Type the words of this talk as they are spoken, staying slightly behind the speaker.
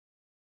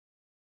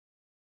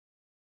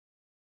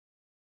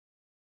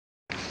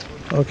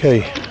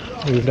Okay,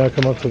 we've now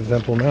come up to the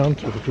Temple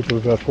Mount with a group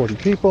of about 40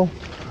 people.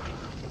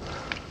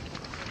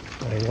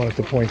 I wanted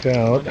to point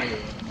out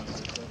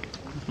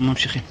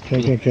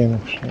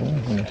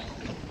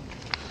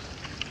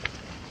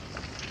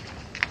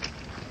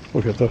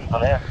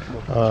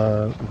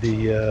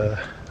the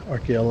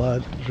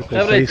archaeological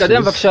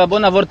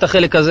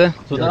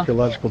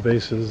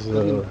bases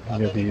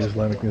near the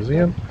Islamic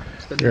Museum.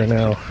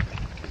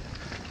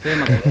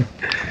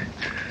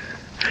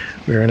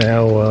 We are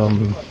now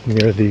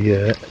near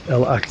the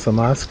El Aqsa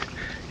Mosque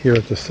here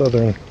at the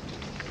southern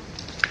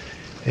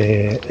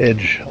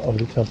edge of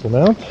the Temple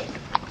Mount,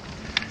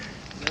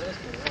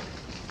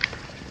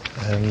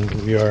 and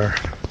we are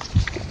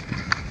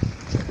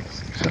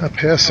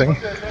passing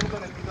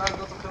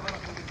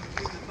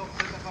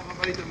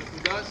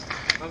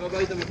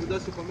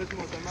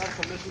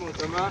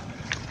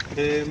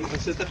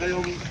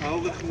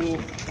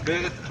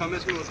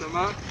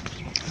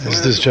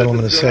as this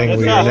gentleman is saying,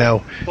 we are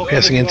now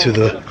passing into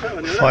the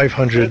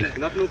 500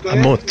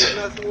 amot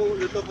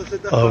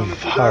of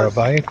Har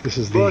HaBayit. This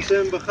is the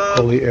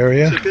holy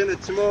area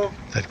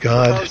that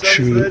God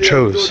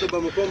chose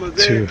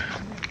to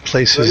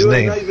place His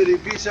name.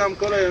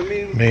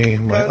 May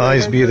my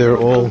eyes be there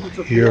all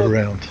year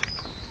round.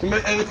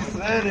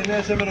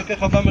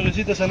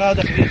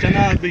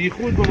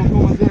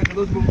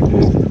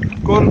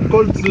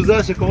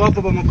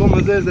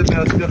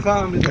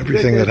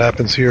 Everything that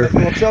happens here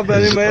is of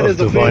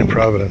divine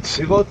providence.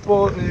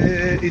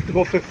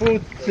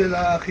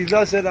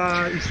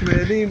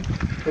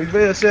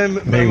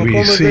 May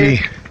we see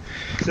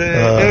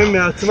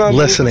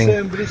lessening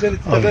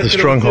of the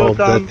stronghold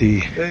that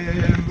the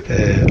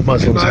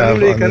Muslims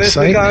have on this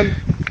site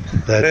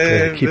that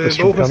keep us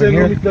from coming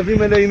here.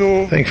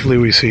 Thankfully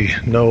we see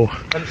no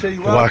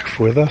waqf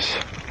with us.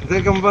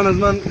 This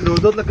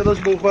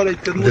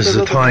is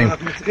a time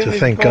to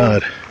thank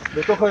God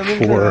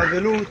for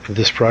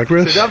this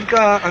progress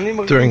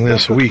during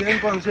this week of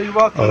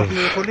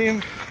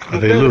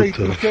Avelut,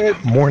 of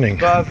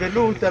mourning, of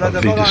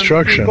the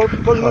destruction of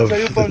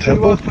the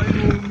temple.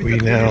 We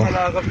now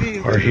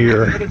are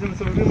here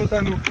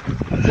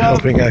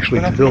helping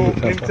actually to build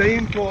the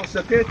temple.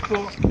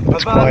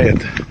 It's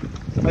quiet,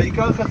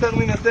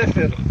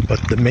 but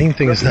the main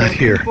thing is not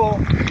here.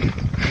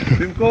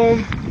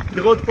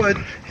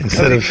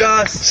 Instead of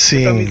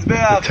seeing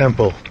the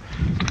temple,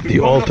 the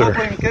altar,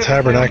 the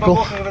tabernacle,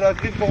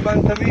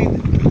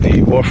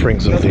 the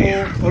offerings of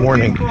the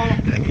morning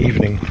and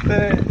evening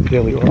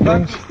daily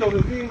offerings,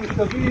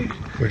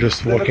 we're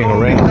just walking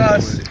around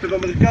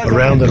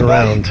and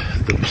around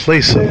the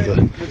place of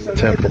the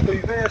temple.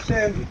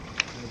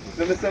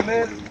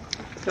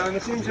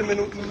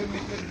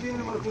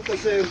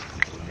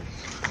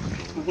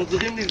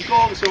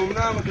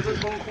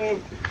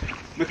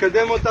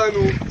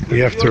 We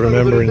have to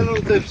remember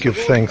and give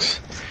thanks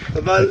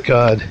that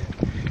God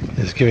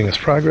is giving us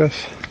progress,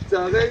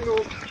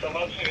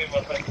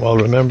 while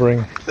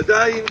remembering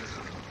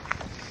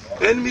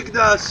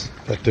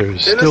that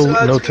there's still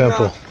no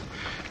temple,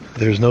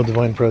 there's no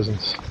divine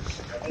presence.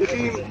 In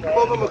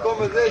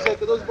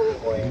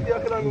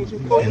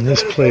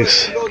this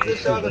place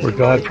where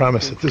God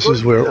promised that this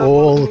is where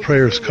all the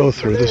prayers go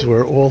through, this is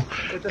where all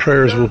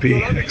prayers will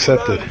be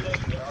accepted.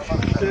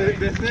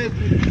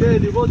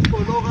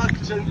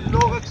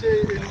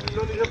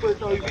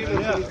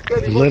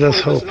 Let us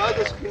hope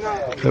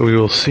that we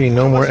will see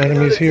no more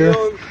enemies here,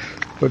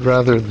 but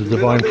rather the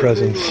divine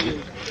presence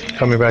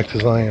coming back to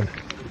Zion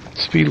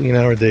speedily in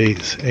our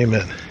days.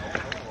 Amen.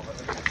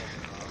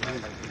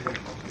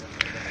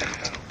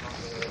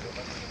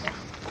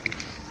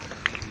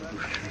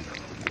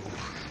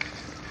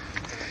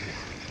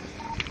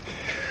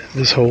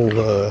 This whole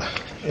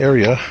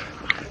area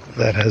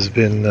that has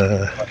been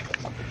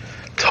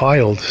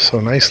tiled so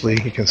nicely,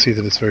 you can see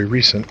that it's very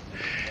recent.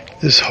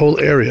 This whole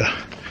area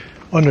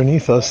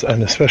underneath us,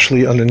 and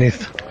especially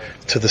underneath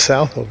to the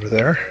south over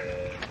there,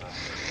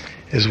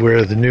 is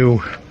where the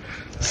new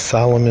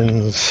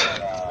Solomon's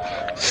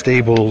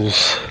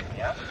Stables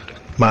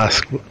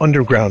mosque,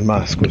 underground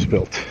mosque, was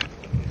built.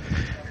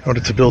 In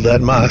order to build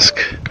that mosque,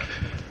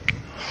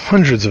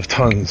 hundreds of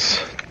tons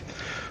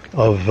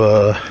of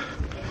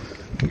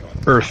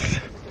earth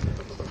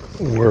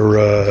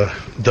were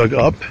dug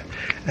up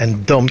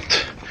and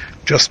dumped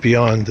just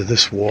beyond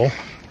this wall,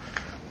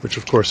 which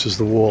of course is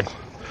the wall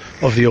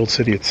of the old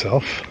city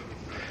itself,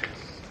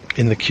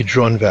 in the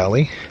Gidon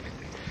Valley.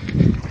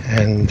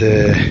 And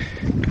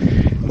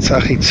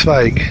Tzachi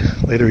Zweig,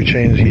 later he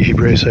changed, he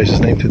Hebraicized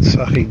his name to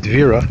Tzachi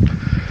Dvira,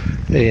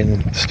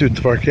 a student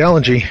of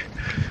archaeology,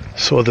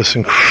 saw this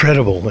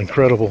incredible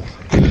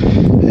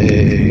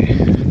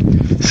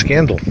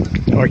scandal,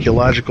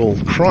 archaeological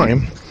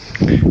crime,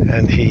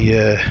 and he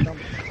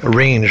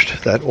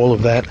arranged that all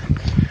of that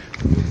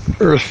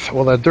earth,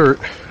 all that dirt,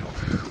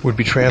 would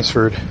be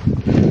transferred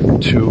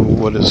to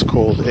what is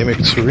called Emek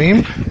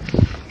Tzurim,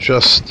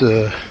 just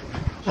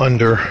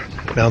under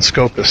Mount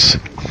Scopus.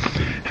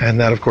 And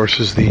that, of course,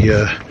 is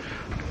the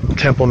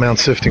Temple Mount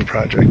Sifting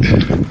Project.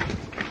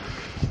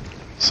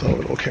 So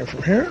it all came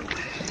from here.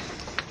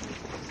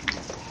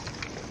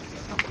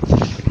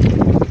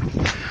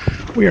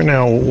 We are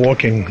now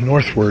walking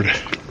northward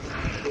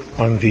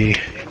on the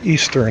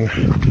eastern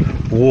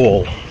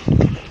wall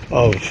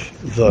of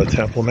the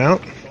Temple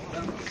Mount,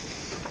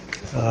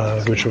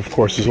 which of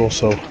course is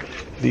also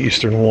the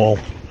eastern wall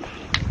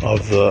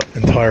of the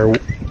entire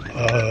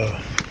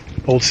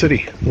old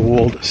city, the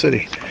walled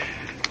city.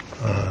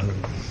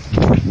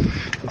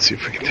 Let's see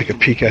if we can take a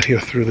peek out here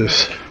through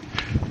this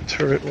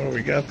turret. What do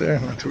we got there?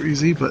 Not too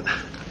easy, but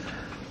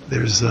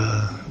there's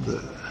the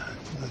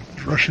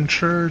Russian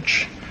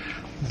church.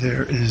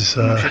 There is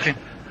that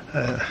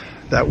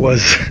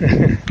was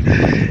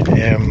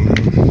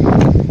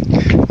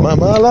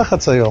מה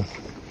הלחץ היום?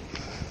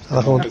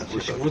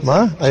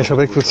 מה? יש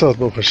הרבה קבוצות,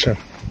 ברוך השם.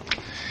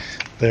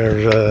 There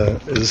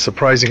is a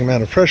surprising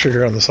amount of pressure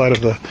here on the side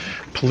of the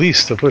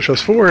police to push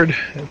us forward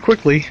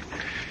quickly,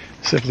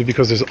 simply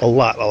because there's a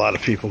lot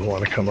of people who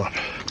want to come up.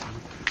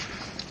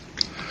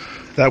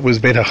 That was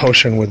Beit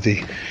HaChoshen with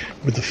the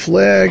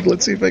flag.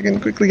 Let's see if I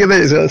can quickly get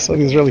it. It's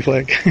an Israeli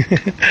flag.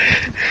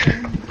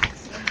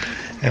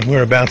 And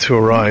we're about to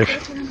arrive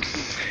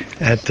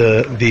at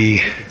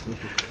this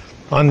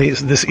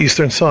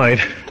eastern side,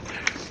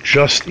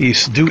 just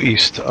due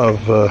east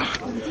of the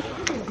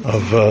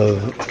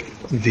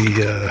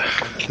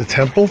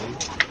temple,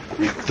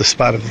 the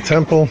spot of the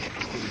temple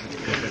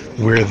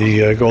where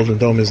the Golden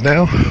Dome is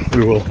now.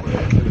 We will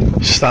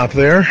stop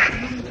there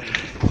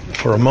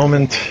for a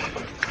moment.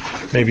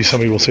 Maybe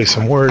somebody will say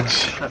some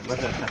words.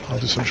 I'll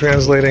do some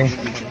translating.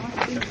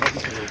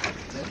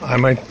 I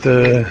might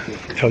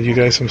tell you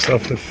guys some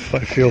stuff if I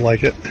feel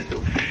like it.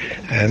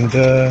 And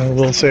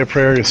we'll say a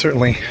prayer.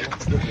 Certainly,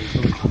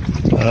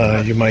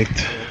 you might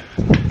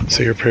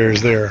say your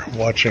prayers there,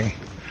 watching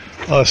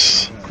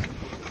us,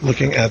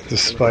 looking at the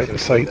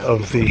site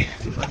of the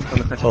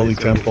Holy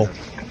Temple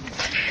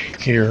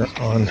here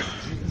on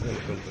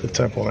the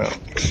Temple Mount.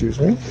 Excuse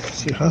me.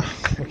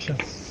 Okay.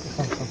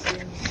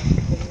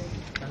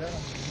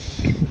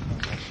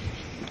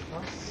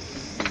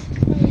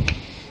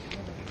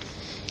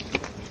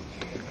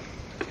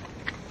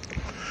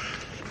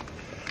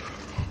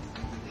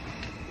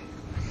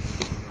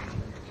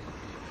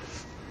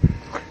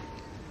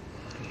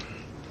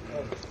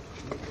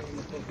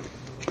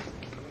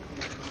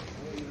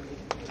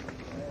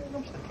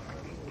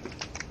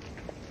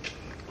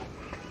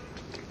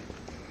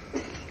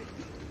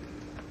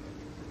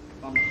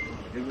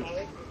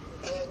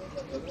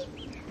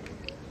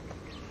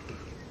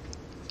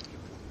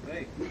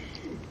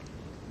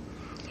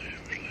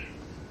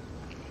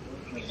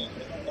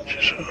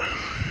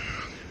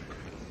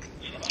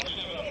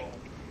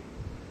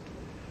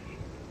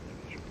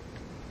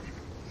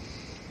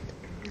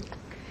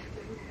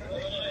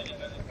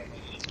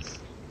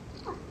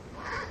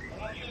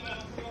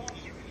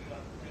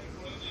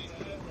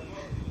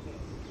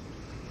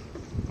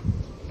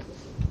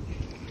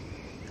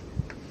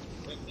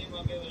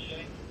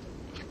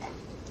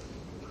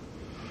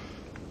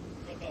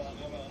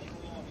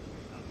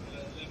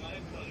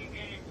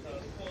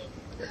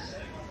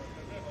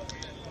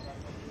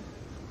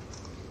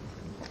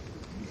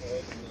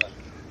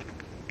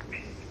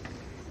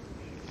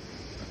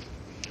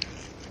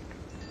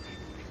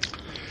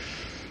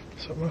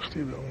 שמחתי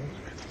באומץ.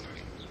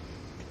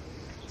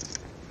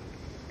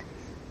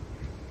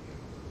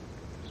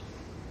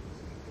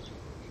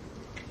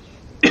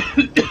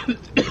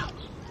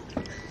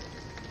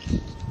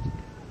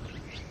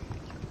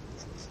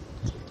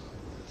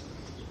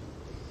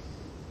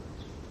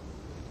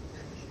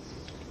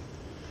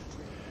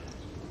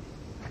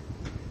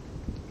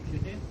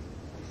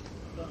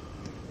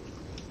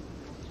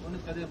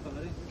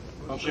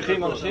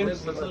 ממשיכים אנשים?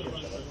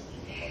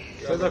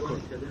 בסדר הכל.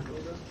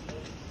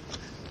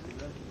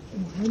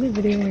 Why are they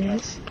videoing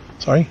us?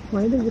 Sorry?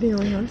 Why are they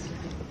videoing us?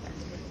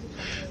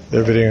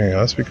 They're videoing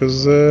us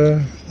because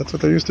that's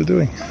what they're used to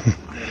doing.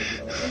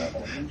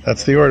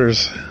 That's the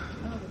orders.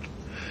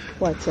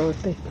 What, so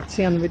if they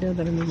see on the video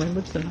that I'm in my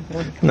lips, they're not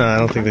going to... No, I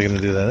don't think they're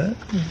going to do that.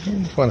 I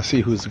just want to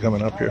see who's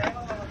coming up here.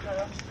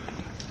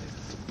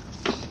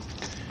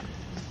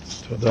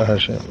 Todah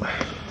Hashem.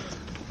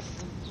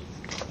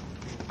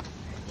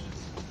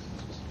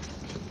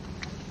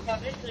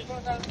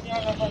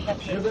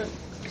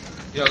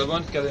 יאללה בוא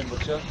נתקדם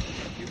בבקשה.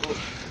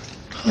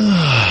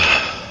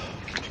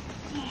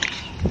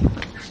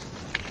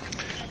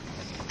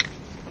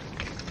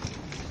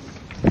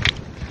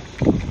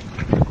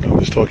 I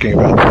was talking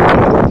about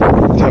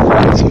the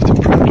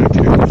Temple project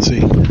here. You can see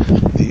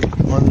the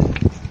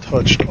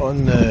untouched,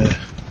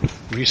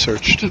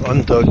 unresearched,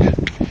 undug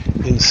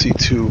in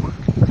situ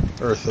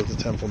earth of the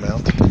Temple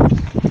Mount.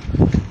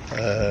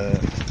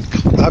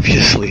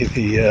 Obviously, I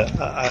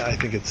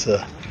think it's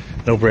a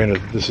no-brainer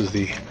that this is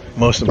the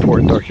most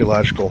important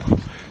archaeological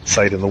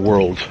site in the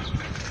world.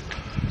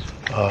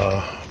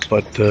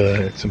 But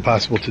it's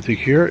impossible to dig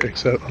here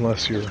except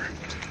unless you're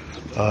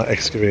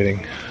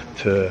excavating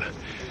to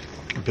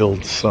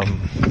build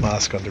some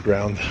mosque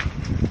underground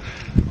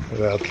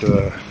without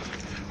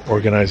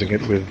organizing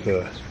it with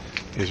the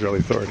Israeli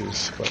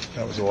authorities. But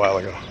that was a while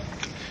ago.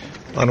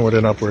 Onward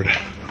and upward.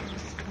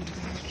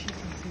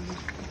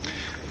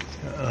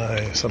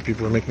 Some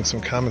people were making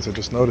some comments. I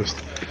just noticed.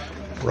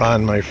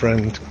 Ron, my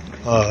friend,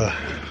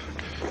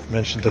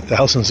 mentioned that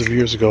thousands of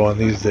years ago on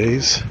these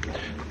days,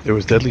 there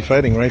was deadly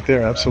fighting right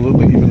there,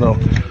 absolutely, even though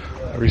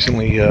I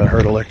recently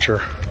heard a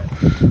lecture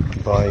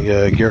by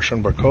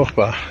Gershon Bar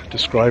Kochba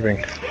describing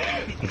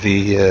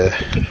the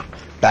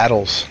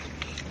battles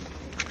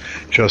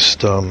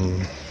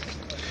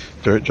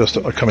they're just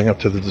coming up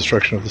to the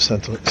destruction of the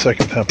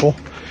Second Temple,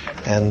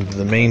 and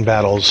the main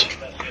battles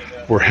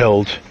were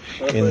held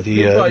in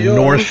the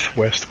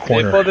northwest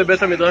corner of the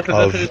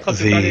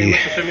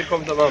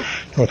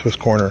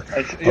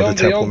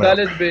Temple Mount.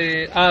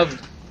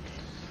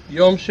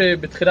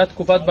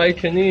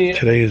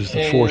 Today is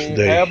the fourth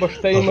day of Av.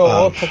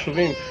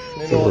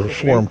 There were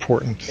four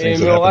important things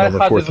that happened on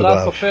the fourth of Av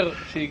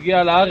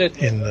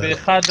in the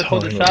time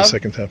of the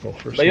Second Temple.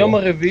 First of all,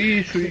 Ezra,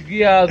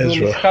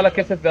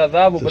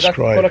 the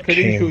scribe,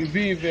 came to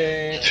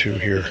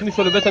here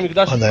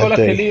on that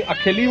day,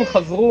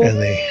 and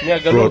they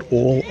brought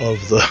all of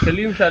the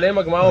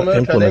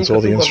implements,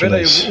 all the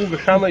instruments of the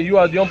temple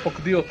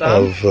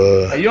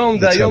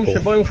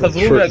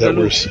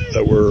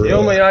that were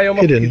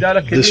hidden.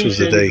 This was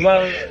the day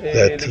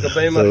that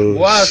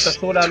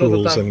those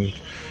tools and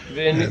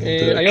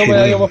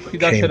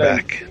came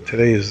back.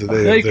 Today is the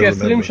day of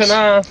the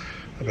remembrance.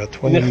 About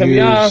 20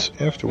 years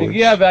afterwards,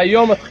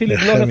 Nehemiah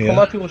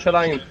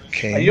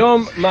came,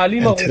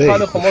 and today,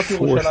 the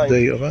fourth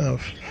day of Av,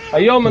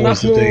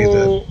 was the day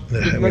that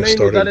Nehemiah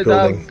started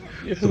building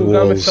the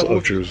walls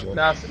of Jerusalem.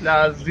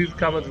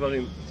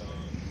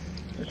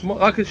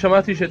 רק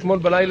שמעתי שאתמול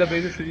בלילה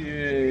באיזשהו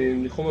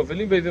ניחום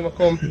אבלים באיזה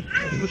מקום,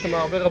 עשו שם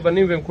הרבה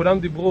רבנים והם כולם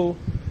דיברו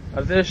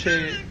על זה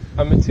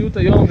שהמציאות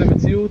היום זה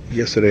מציאות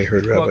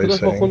שהקדוש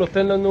ברוך הוא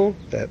נותן לנו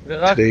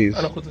ורק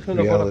אנחנו צריכים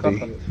לבוא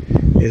לקחת.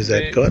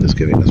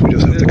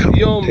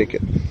 יום,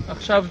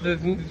 עכשיו זו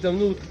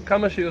הזדמנות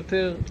כמה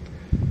שיותר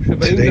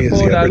שבאים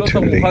לפה לעלות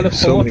ארוחה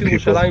לחומות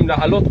ירושלים,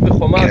 לעלות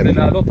בחומה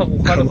ולעלות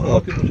ארוחה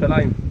לחומות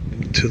ירושלים.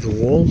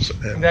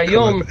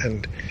 והיום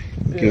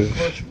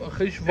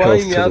אחרי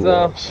שבועיים מאז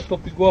אותו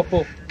פיגוע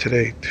פה,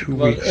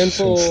 כבר אין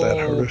פה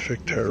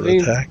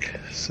דברים,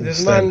 זה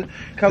זמן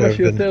כמה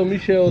שיותר מי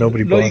שעוד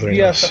לא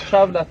הגיע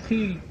עכשיו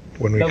להתחיל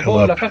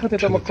לבוא, לקחת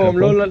את המקום,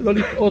 לא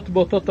לטעות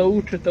באותו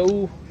טעות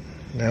שטעו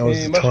מה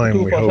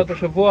שכתוב פרשת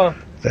השבוע,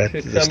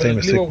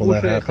 כשהמרגלים אמרו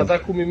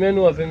שחזק הוא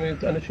ממנו, אז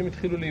אנשים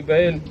התחילו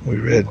להיבהל.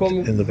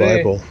 במקום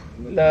זה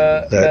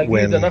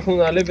להגיד אנחנו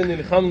נעלה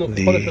ונלחמנו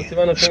בכל אשר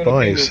ציווה השם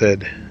אלוקינו,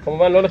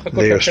 כמובן לא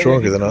לחכות שהשם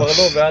יגיד כבר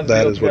לא ואז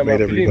להיות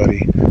מהמעפילים,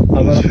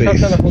 אבל עכשיו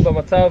שאנחנו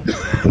במצב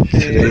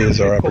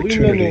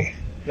שקוראים לנו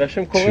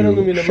והשם קורא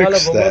לנו מלמעלה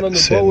ואומר לנו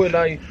בואו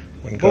אליי,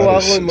 בואו הר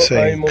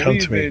האמורי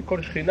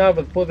וכל שכינה,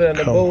 אבל פה זה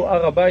בואו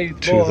הר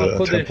הבית, בואו הר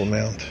הקודש,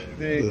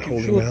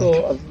 וכיבשו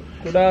אותו, אז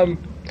כולם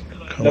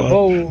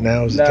לבואו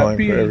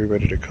להפיל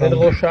אל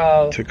ראש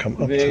ההר,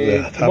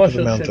 וכמו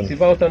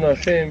שציווה אותנו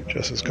השם,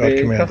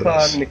 וככה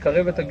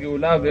נקרב את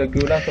הגאולה,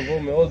 והגאולה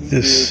תבוא מאוד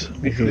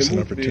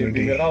בשלמות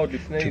ובמהרה עוד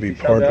לפני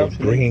תשעה באב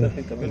שנצטרך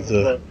להתאבל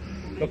כבר.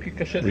 לא כי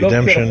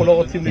אנחנו לא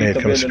רוצים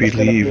להתאבל,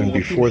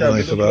 אנחנו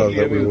רוצים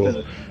שהגאולה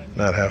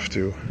not have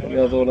to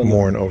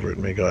mourn over it.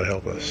 May God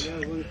help us.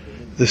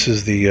 This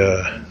is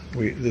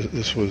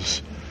this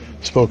was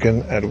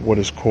spoken at what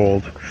is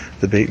called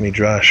the Beit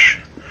Midrash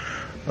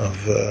of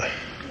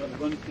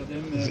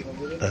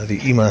the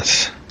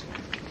Imas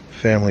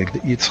family,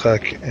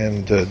 Yitzchak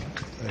and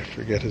I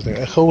forget his name.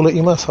 Echou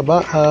leImas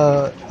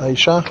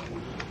Aisha,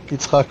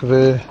 Yitzchak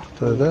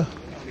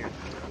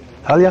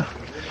Talia,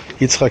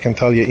 Yitzchak and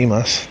Talia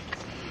Imas,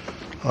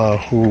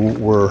 who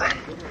were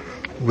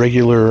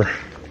regular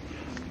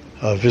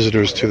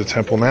visitors to the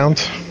Temple Mount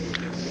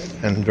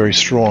and very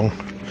strong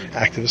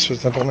activists for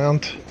the Temple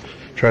Mount.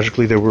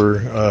 Tragically, they were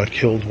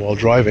killed while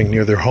driving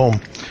near their home,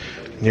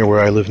 near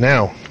where I live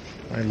now.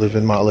 I live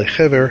in Ma'aleh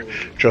Hever,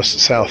 just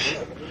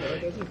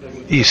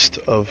southeast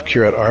of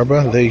Kiryat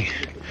Arba. They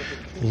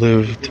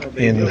lived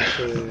in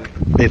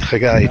Beit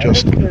Chagai,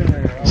 just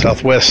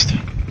southwest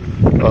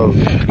of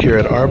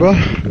Kiryat Arba.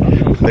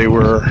 They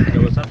were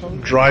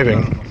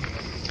driving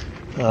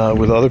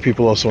with other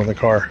people also in the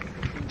car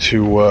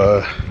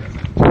to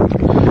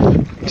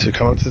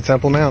come up to the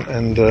Temple Mount,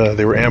 and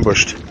they were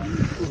ambushed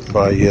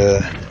by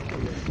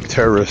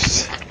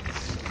terrorists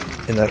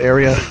in that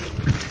area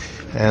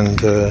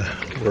and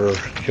were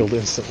killed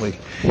instantly.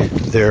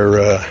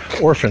 Their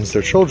orphans,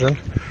 their children,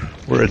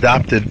 were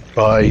adopted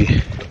by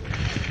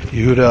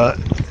Yehuda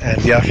and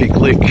Yafi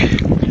Glick,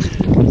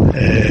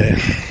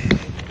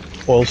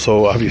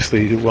 also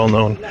obviously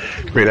well-known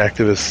great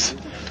activists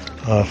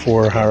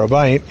for Har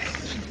HaBayit,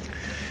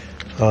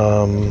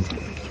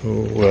 who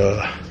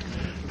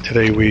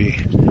today we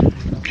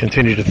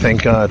continue to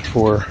thank God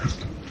for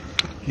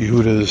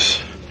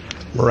Yehuda's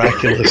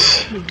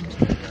miraculous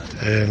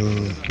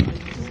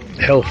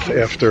health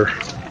after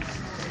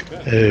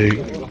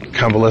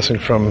convalescing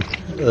from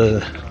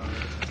an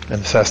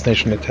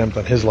assassination attempt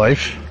on his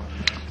life.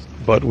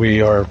 But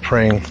we are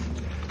praying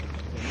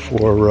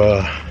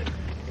for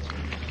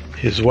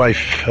his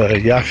wife,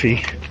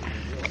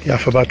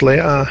 Yafa Bat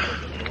Leah,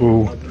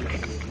 who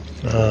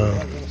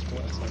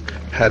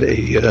had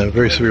a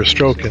very severe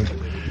stroke, and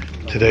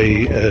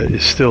today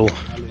is still,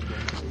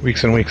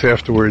 weeks and weeks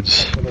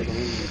afterwards,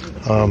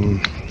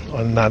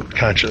 not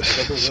conscious.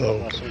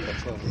 So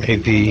may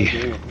the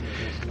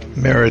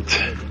merit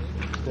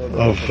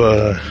of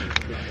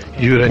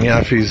Yudah and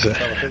Yafi's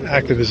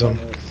activism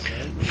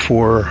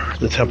for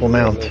the Temple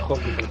Mount,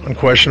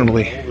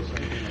 unquestionably,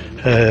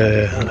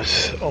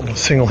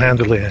 almost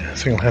single-handedly,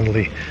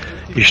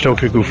 Ishto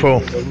Kegufo,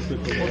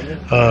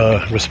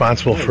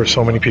 responsible for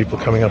so many people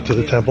coming up to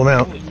the Temple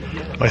Mount,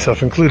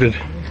 myself included.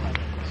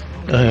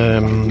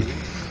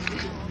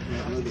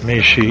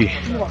 May she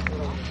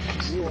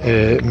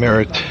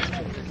merit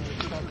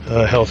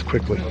health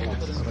quickly.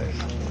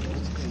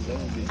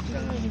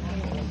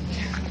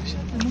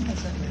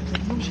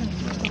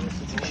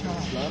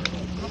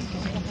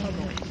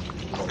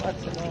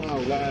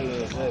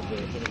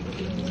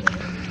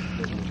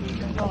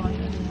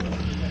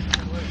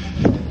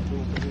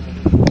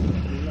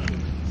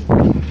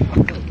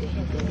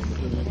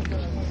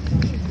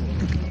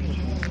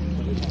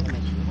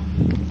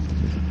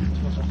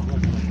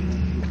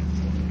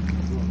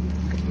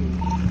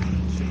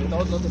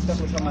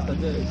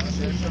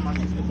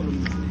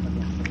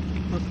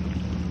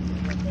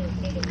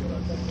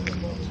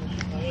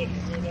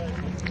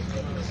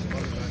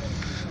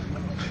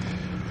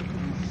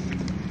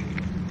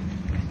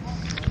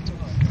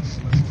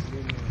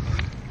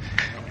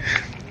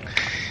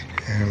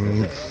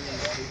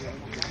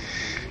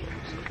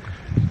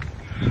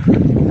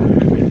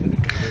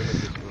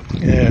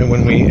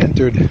 When we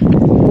entered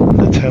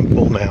the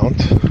Temple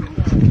Mount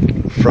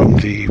from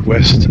the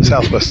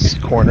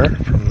southwest corner,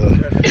 from the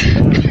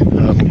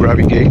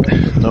Mugrabi Gate,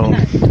 known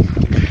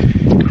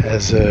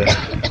as the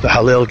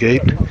Hallel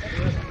Gate,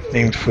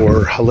 named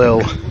for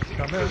Gidon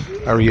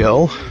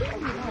Ariel,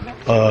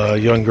 a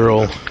young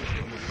girl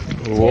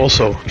who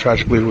also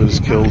tragically was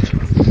killed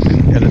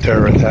in a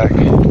terror attack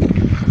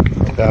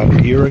about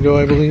a year ago,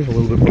 I believe, a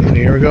little bit more than a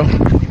year ago.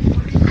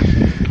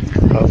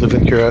 Lived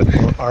in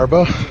Kiryat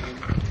Arba.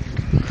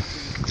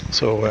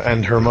 So,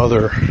 and her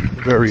mother,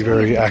 very,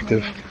 very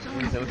active.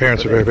 Her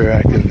parents are very, very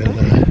active in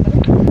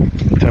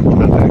Temple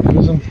Mount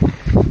activism.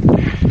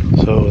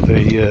 So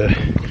they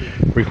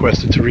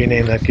requested to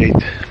rename that gate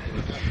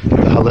the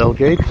Hallel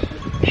Gate,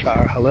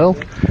 Sha'ar Hallel,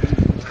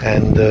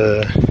 and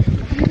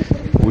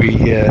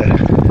we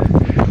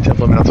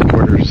Temple Mount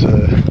supporters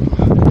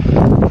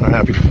are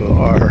happy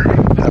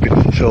to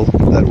fulfill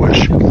that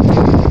wish.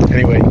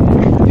 Anyway,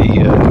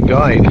 the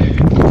guide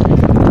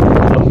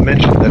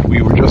mentioned that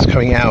we were just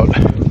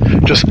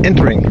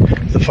entering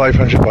the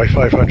 500 by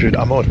 500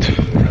 amot,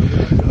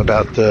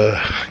 about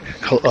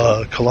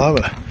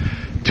kilometer,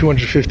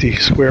 250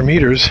 square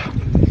meters.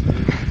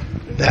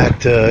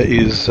 That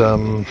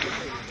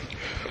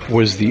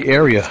was the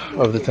area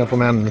of the Temple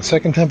Mount in the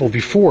Second Temple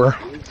before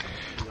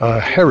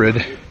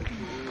Herod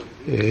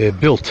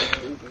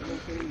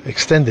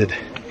extended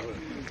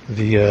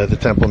the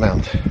Temple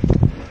Mount.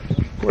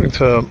 According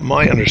to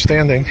my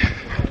understanding,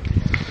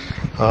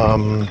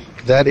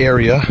 that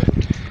area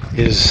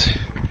is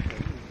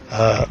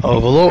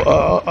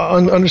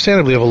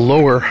understandably of a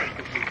lower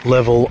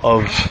level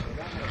of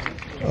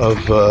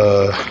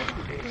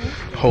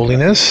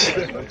holiness.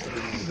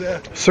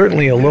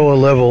 Certainly a lower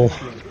level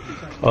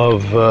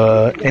of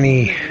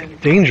any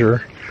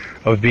danger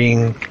of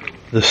being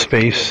the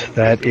space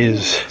that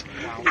is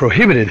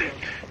prohibited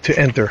to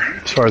enter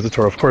as far as the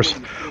Torah. Of course,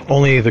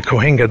 only the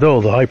Kohen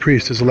Gadol, the high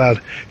priest, is allowed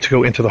to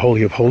go into the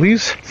Holy of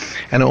Holies,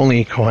 and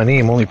only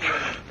Kohanim, only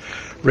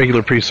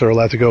regular priests are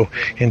allowed to go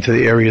into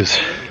the areas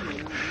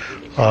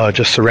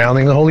just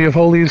surrounding the Holy of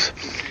Holies,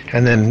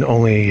 and then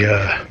only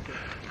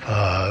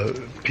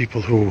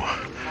people who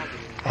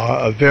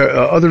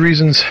other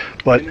reasons,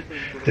 but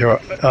there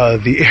are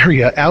the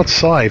area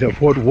outside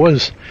of what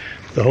was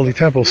the Holy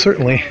Temple.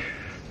 Certainly,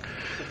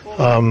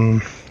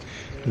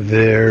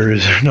 there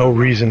is no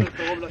reason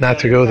not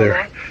to go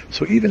there.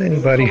 So even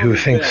anybody who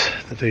thinks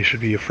that they should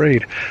be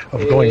afraid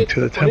of going to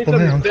the Temple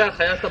Mount,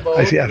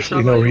 I see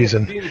absolutely no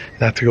reason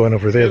not to go in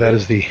over there. That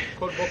is the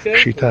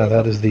shita,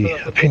 that is the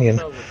opinion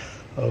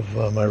of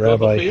my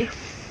Rabbi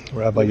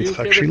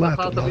Yitzchak Shilat,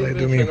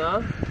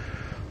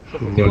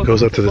 who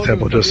goes up to the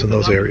temple just in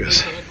those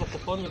areas.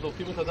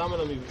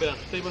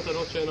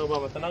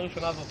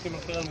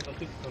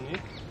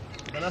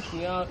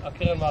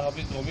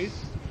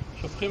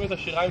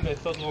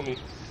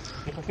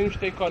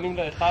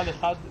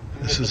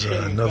 This is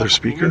another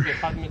speaker.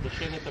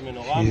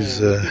 He's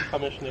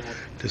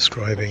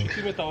describing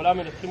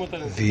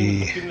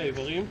the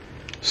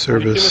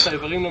service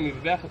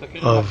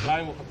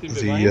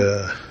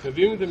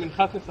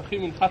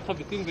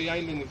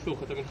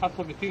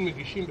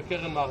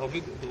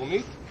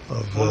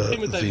of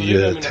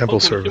the temple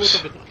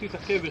service.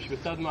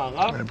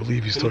 I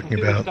believe he's talking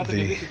about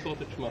the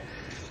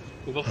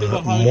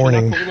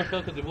morning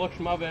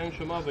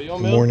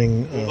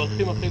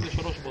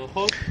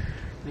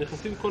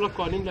נכנסים כל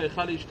הכהנים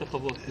להיכל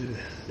להשתחוות.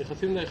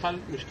 נכנסים להיכל,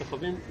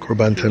 משתחווים.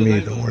 Korban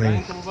Tamid, the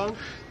morning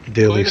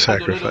daily sacrifice. כהן אחד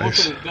עולה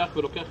לראש המזבח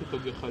ולוקח איתו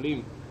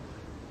גחלים.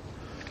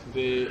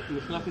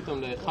 ונכנס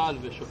איתם להיכל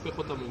ושופך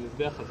אותם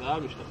למזבח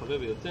הזהב, משתחווה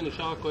ויוצא.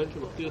 נשאר הכהן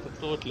שמקטיר את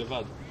הקטורת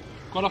לבד.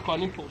 כל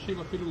הכהנים פורשים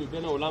אפילו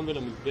מבין העולם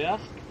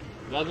ולמזבח,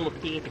 ואז הוא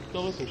מקטיר את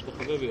הקטורת,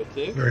 משתחווה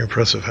ויוצא. Very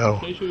impressive how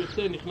אחרי שהוא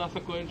יוצא, נכנס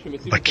הכהן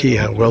שמציב Baki,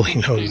 how well he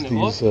knows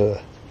these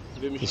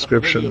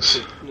descriptions.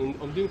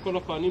 עומדים כל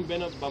הכהנים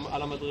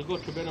על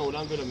המדרגות שבין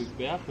העולם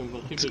ולמזבח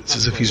ומברכים ברכת It's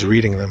as if he's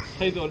reading them.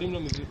 אחרי זה עולים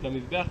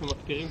למזבח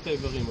ומקטירים את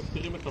האיברים.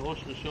 מקטירים את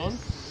הראש ראשון,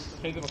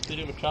 אחרי זה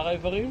מקטירים את שאר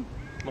האיברים,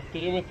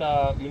 מקטירים את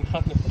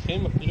המנחת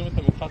נפחים, מקטירים את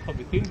המנחת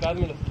חביתין, ואז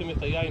מנסחים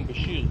את היין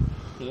בשיר.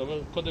 זאת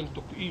אומרת, קודם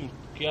תוקעים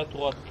תקיעה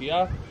תרועת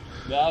תקיעה,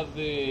 ואז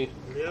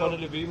כל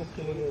הלוויים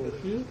מתחילים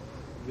לשיר,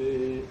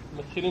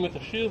 ומתחילים את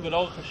השיר,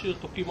 ולאורך השיר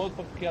תוקעים עוד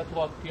פעם תקיעה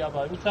תרועת תקיעה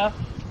באמצע,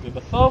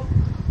 ובסוף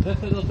זה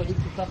סדר תמיד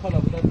שצריך על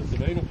העבודת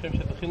בסלעינו, כשם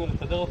שתכינו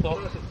לסדר אותו,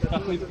 כך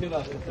נזכה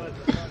לעשות.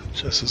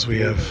 Just as we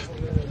have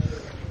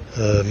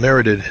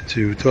merited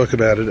to talk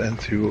about it and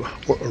to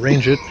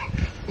arrange it,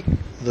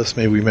 thus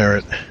may we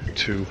merit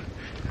to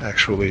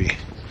actually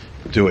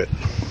do it.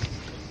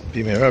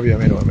 במהרה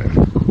בימינו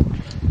אמן.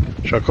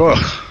 יישר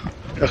כוח.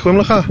 איך קוראים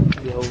לך?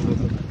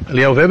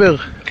 אליהו ובר?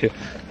 כן.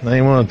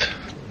 נעים מאוד.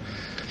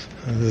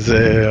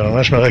 זה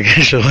ממש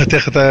מרגש לראות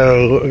איך אתה,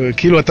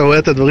 כאילו אתה רואה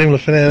את הדברים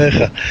לפני עיניך.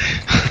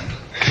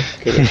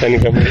 כן, שאני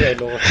גם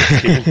לא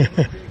רציתי.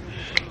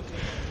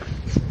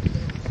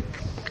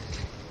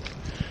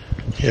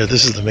 Yeah,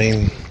 this is the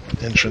main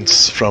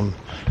entrance from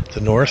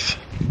the north.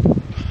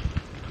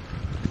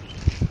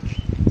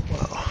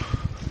 Wow.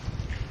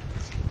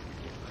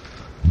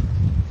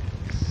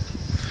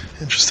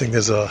 Interesting,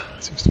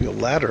 seems to be a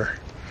ladder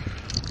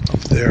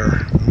up there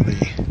on the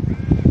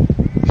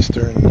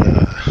eastern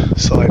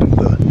side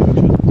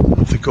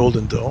of the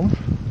Golden Dome.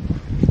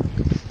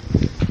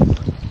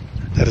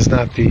 That is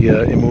not the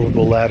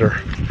immovable ladder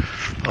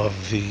of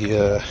the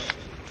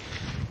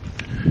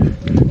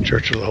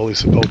Church of the Holy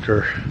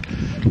Sepulchre,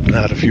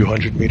 not a few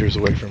hundred meters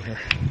away from here.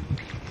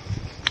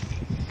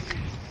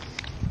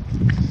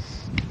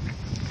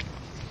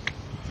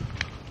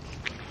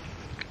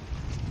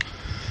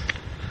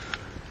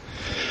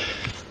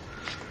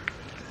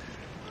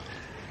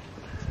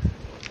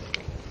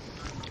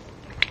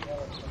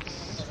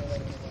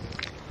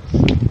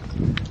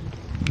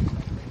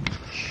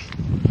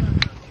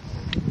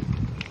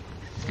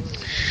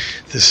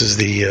 This is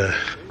the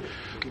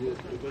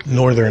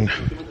northern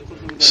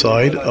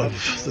side of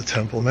the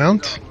Temple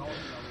Mount.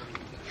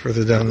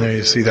 Further down there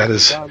you see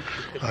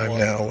I'm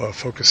now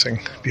focusing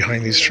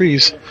behind these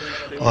trees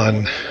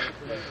on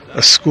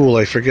a school.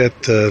 I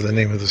forget the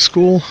name of the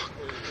school.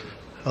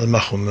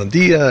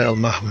 Al-Mahmudiya,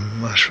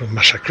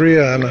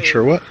 Al-Mashakriya, I'm not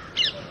sure what.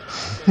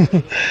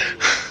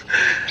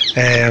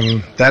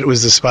 And that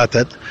was the spot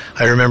that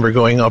I remember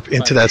going up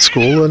into that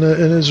school, an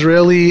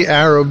Israeli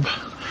Arab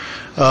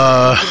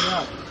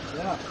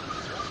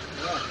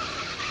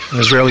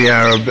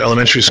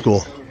elementary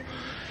school.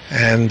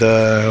 And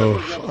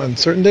on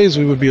certain days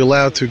we would be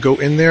allowed to go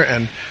in there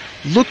and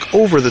look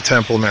over the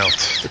Temple Mount,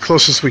 the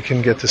closest we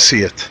can get to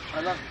see it.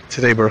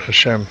 Today, Baruch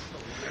Hashem,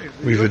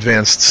 we've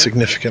advanced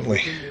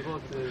significantly.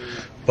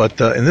 But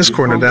in this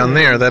corner down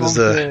there, that is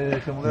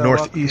the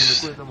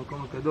northeast.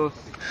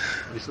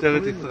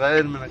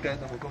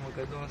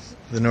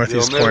 The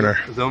northeast corner.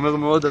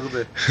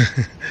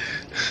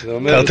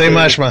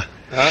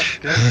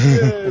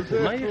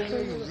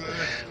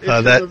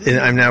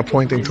 I'm now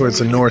pointing towards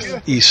the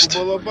northeast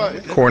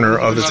corner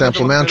of the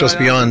Temple Mount. Just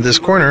beyond this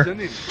corner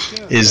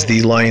is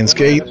the Lion's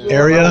Gate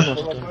area,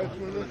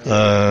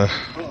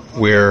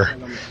 where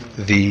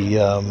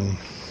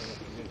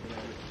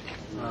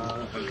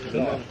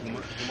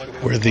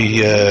the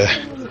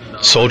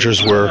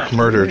soldiers were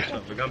murdered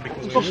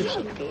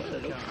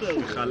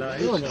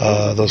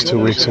those 2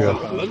 weeks ago.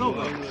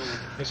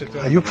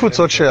 היו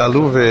קבוצות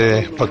שעלו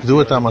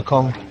ופקדו את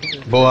המקום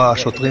בו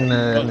השוטרים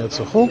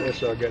נרצחו.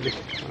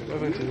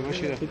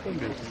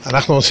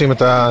 אנחנו עושים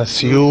את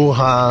הסיור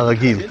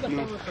הרגיל,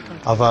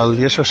 אבל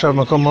יש עכשיו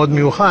מקום מאוד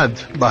מיוחד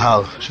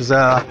בהר, שזה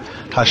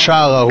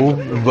השער ההוא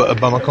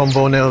במקום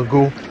בו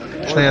נהרגו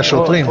שני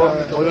השוטרים.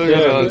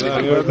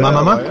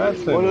 מה?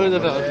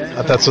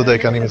 אתה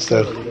צודק, אני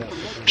מצטער.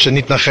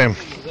 שנתנחם.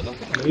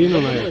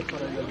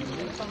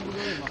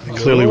 He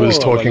clearly was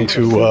talking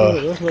to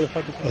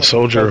a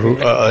soldier,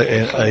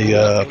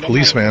 a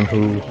policeman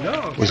who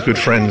was good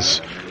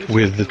friends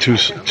with the two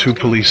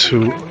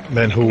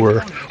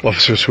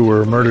officers who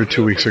were murdered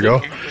 2 weeks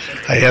ago.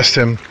 I asked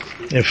him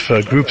if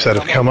groups that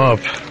have come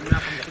up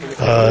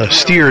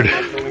steered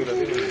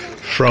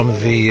from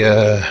the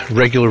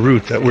regular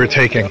route that we're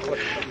taking,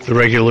 the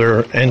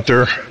regular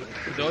enter,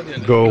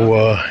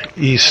 go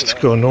east,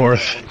 go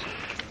north,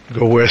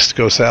 go west,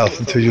 go south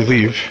until you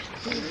leave.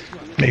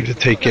 Maybe to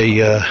take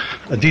a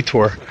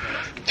detour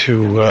to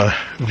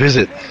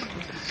visit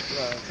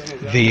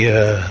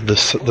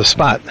the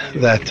spot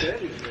that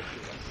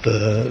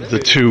the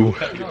two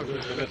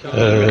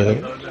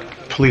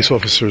police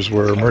officers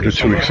were murdered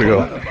 2 weeks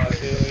ago.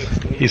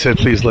 He said,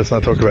 please, let's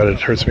not talk about it.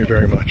 It hurts me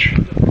very much.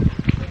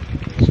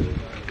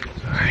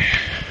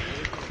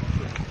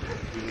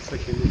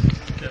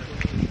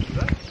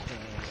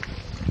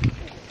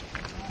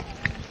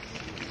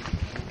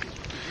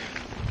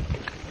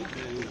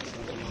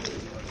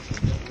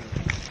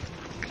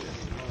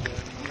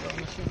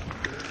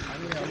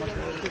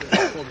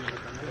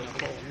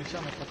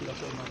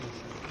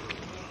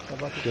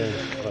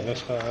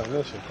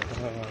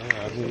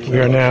 We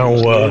are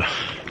now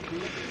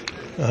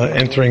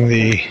entering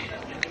the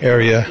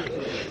area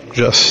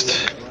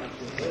just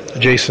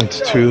adjacent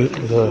to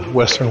the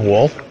Western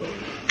Wall.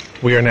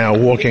 We are now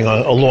walking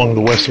along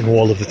the Western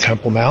Wall of the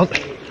Temple Mount.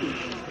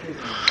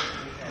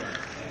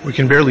 We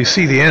can barely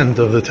see the end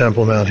of the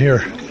Temple Mount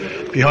here.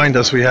 Behind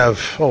us we have,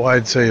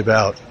 I'd say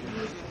about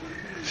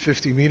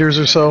 50 meters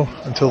or so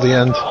until the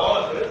end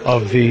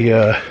of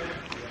the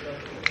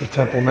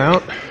Temple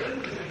Mount.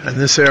 And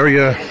this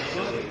area,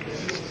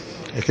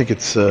 I think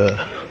it's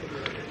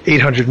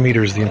 800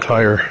 meters, the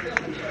entire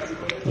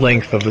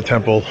length of the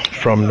temple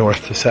from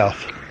north to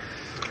south.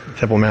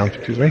 Temple Mount,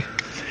 excuse me.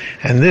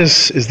 And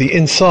this is the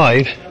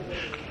inside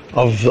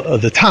of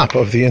the top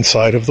of the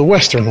inside of the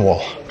Western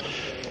Wall.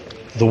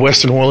 The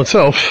Western Wall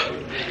itself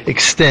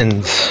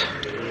extends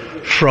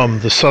from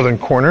the southern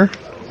corner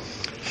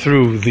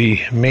through the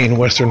main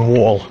Western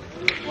Wall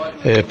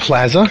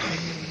plaza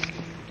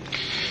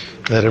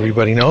that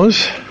everybody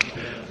knows,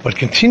 but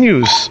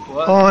continues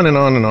on and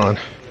on and on.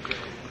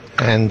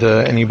 And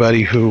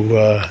anybody who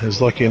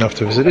is lucky enough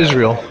to visit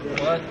Israel,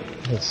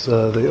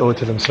 they owe it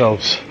to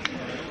themselves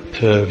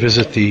to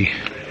visit the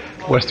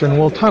Western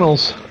Wall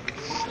tunnels,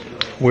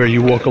 where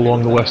you walk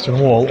along the Western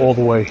Wall all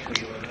the way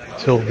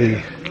till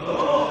the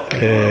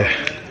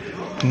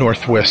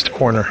northwest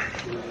corner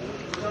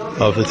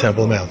of the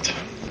Temple Mount.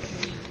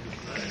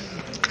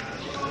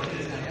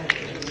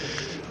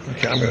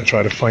 Okay, I'm going to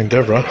try to find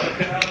Deborah,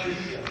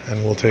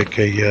 and we'll take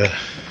a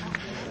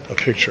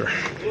picture.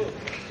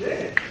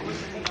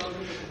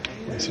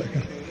 One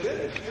second.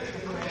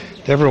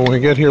 Deborah, when we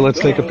get here, let's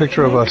take a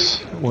picture of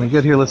us. When we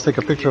get here, let's take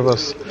a picture of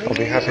us. I'll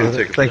be happy to take a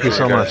picture. Thank you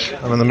so much.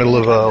 I'm in the middle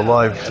of a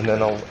live And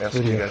then I'll ask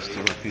you guys to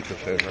repeat the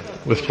favor.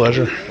 With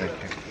pleasure. Thank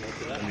you.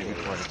 Let me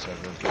record it, so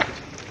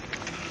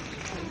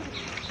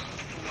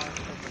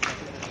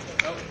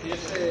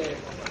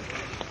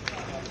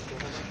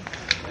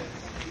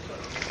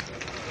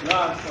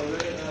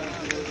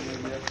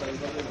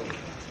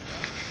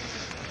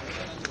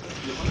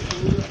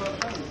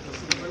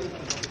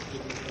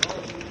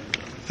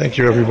Thank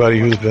you, everybody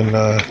who's been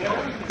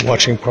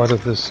watching part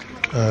of this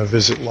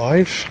visit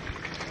live.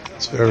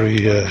 It's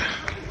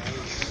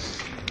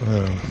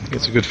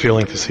it's a good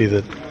feeling to see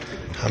that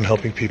I'm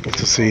helping people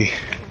to see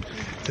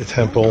the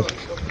Temple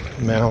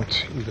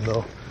Mount, even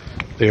though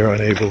they are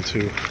unable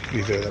to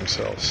be here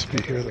themselves.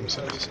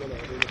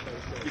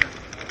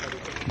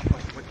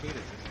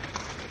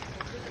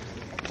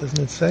 Doesn't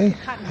it say?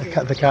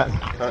 The cotton.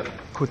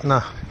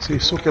 Kutna. See,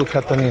 Sukil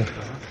Katanin.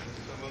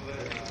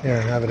 Here,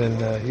 I have it in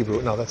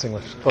Hebrew. No, that's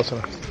English. Close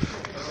enough.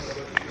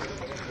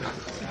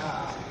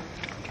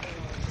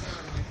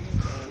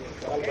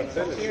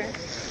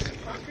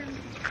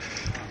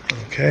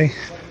 Okay.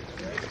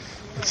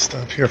 Let's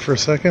stop here for a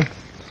second.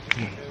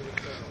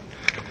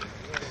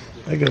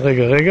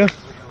 Rega.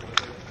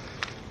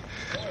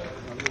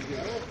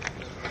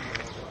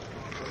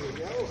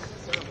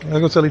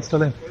 אני רוצה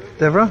להצטלם.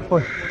 דברה?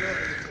 בואי.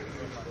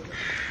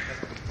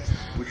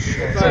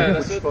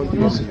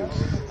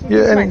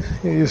 Yeah,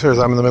 use hers.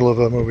 I'm in the middle of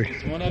a movie.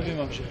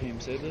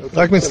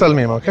 רק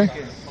מצטלמים, okay?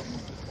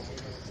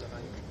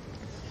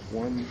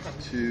 1,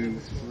 2,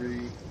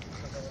 3.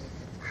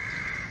 I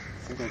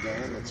think I got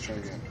it. Let's try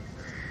again.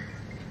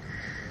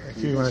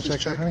 Do you want to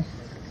check that, honey?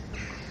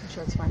 I'm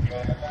sure it's fine.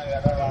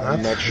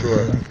 I'm not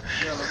sure.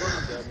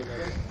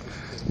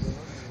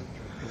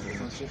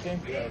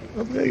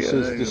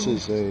 This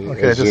is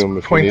a Zoom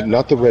if you need.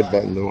 Not the red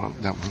button, though.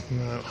 That one.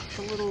 No.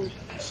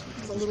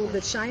 It's a little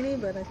bit shiny,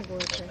 but I think we're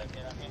okay.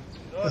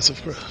 That's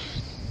of course.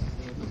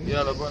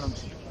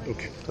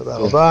 Okay. תודה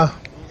רבה.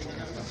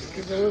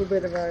 There's a little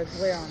bit of a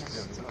glare on it.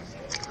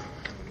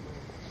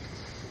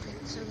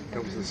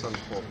 That was the sun's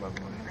fault, by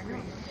the way. I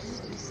know.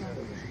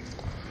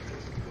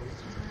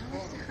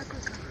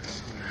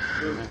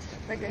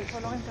 רגע, איפה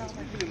לא רואים את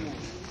הרבה?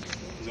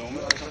 זה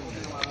אומר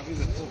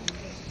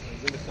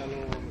זה בכלל לא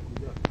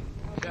מקודם.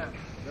 כן,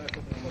 זה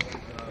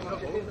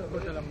הקופה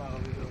של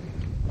המערבי.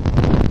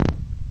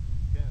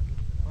 כן,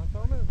 מה אתה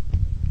אומר?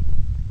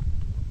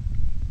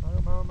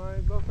 מה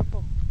הדלוקת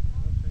פה?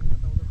 שאם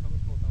אתה מודד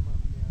 500 אמה,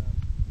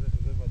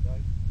 זה ודאי.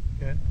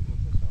 כן. אני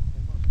רוצה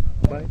שהחומה של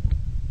הבית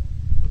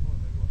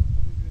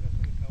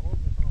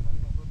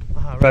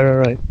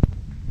Right.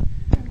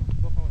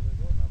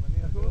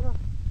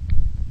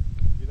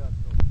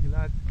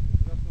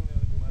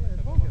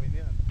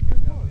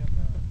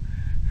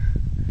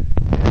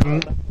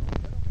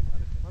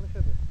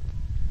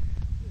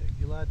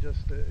 Gilad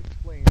just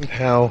explained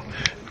how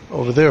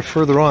over there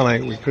further on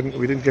we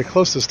didn't get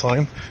close this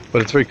time,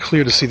 but it's very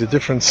clear to see the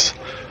difference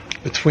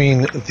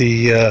between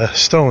the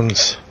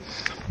stones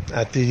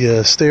at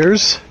the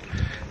stairs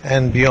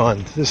and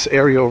beyond. This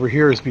area over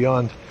here is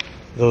beyond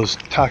those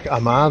tak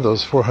ama,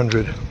 those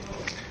 400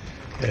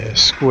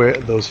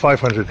 those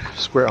 500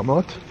 square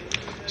amot.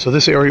 So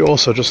this area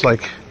also, just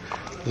like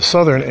the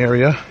southern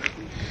area,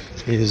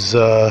 is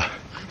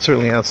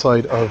certainly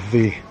outside of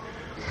the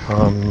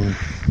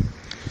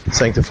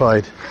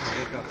sanctified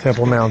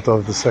Temple Mount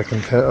of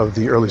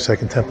the early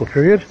Second Temple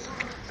period,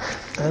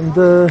 and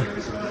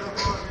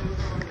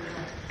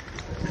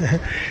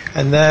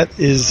and that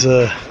is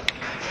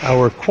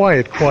our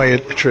quiet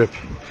trip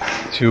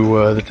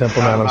to the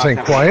Temple Mount. I'm saying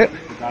quiet.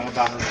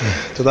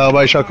 תודה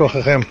רבה, יישר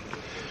כוחכם.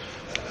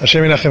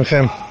 השם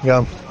ינחמכם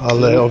גם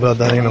על עובד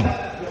דנינו.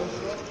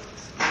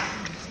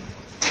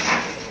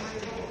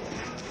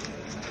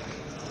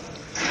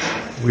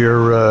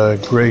 We're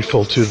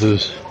grateful to the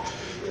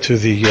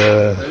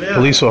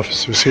police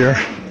officers here.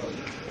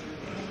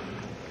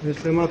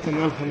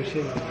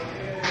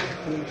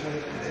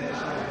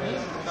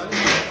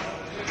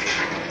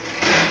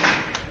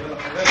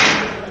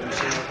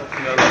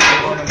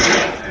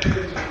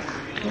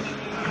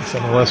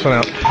 Send the last one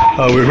out.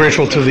 We're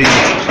grateful to the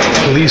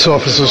police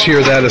officers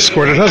here that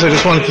escorted us. I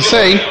just wanted to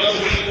say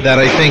that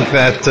I think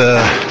that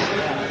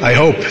I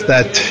hope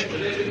that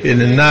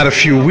in not a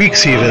few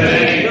weeks even,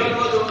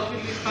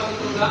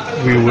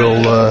 we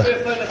will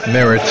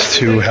merit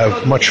to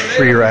have much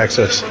freer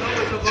access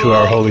to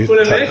our holy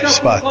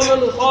spot.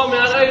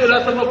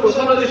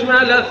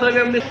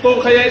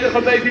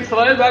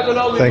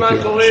 Thank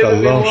you.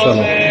 Shalom,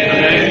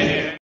 shalom.